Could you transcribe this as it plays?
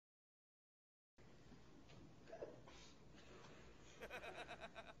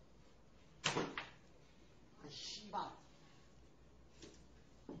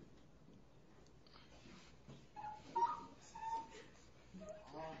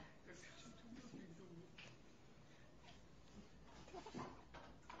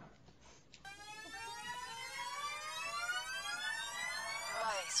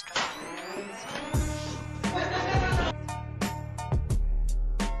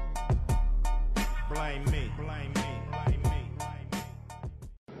Blame me, blame me, blame me, blame me.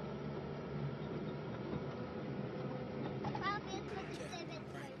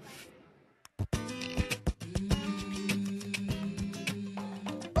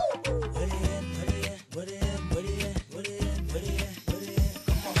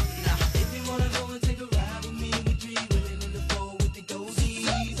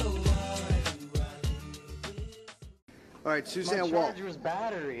 All right, Suzanne My Walt. charger's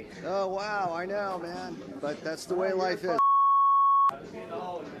battery. Oh, wow, I know, man. But that's the way life is.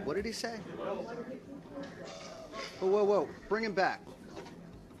 What did he say? Whoa, whoa, whoa. Bring him back.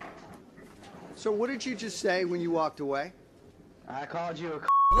 So what did you just say when you walked away? I called you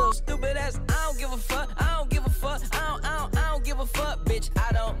a little stupid ass. I don't give a fuck. I don't give a fuck. I don't give a fuck, bitch.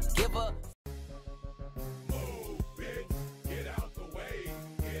 I don't give a. Move, bitch. Get out the way.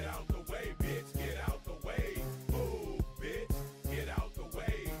 Get out the way, bitch. Get out the way. Move, bitch. Get out the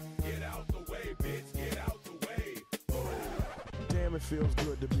way. Get out the way, bitch. Get out the way. Move. Damn, it feels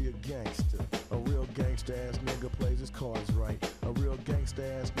good to be a gangster. A real gangster ass nigga plays his cards right. A real gangster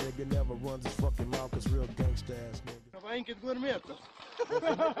ass nigga never runs his fucking mouth, cause real gangster ass nigga.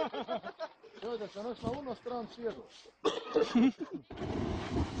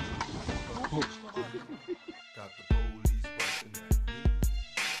 Got the police busting at me,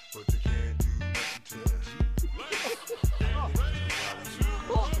 but they can't do nothing to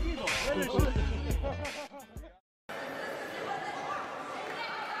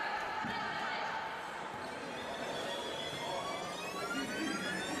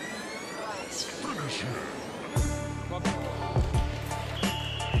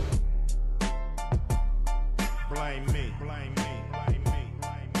Blame me, blame me, blame me,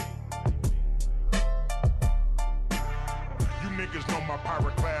 blame me. You niggas know my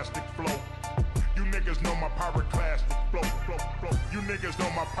pyroclastic flow. You niggas know my pyroclastic flow, flow, flow. You niggas know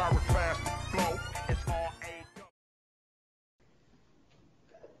my pyroclastic flow. It's all A.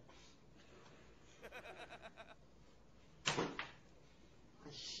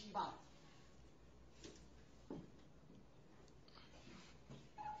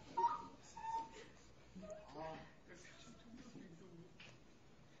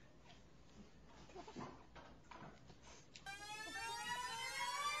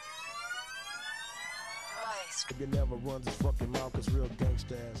 Nigga never runs his fucking mouth, cause real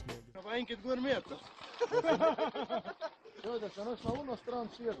gangsta ass nigga.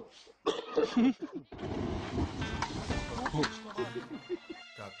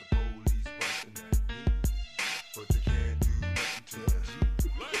 Got the police busting at me, but they can't do nothing to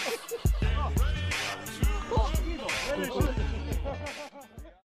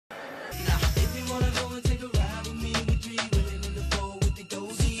If you wanna go and take a ride with me, we three women in the four with the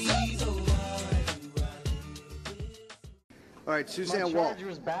dozies. All right, Suzanne My Walt.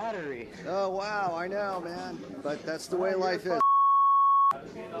 charger's battery. Oh, wow, I know, man. But that's the way life is.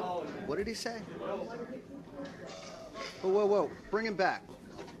 What did he say? Whoa, whoa, whoa. Bring him back.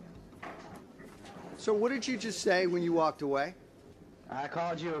 So what did you just say when you walked away? I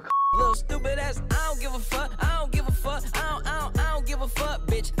called you a little stupid ass. I don't give a fuck. I don't give a fuck. I don't give a fuck,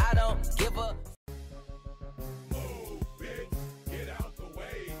 bitch. I don't give a. move, bitch. Get out the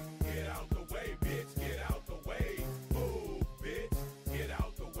way. Get out the way, bitch. Get out the way. Move, bitch. Get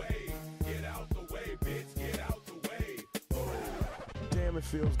out the way. Get out the way, bitch. Get out the way. Move. Damn, it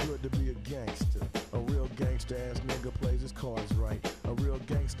feels good to be a gangster. A real gangsta ass nigga plays his cards right. A real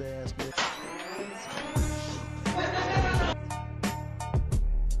gangsta ass nigga.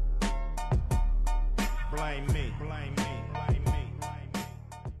 Blame me, blame me.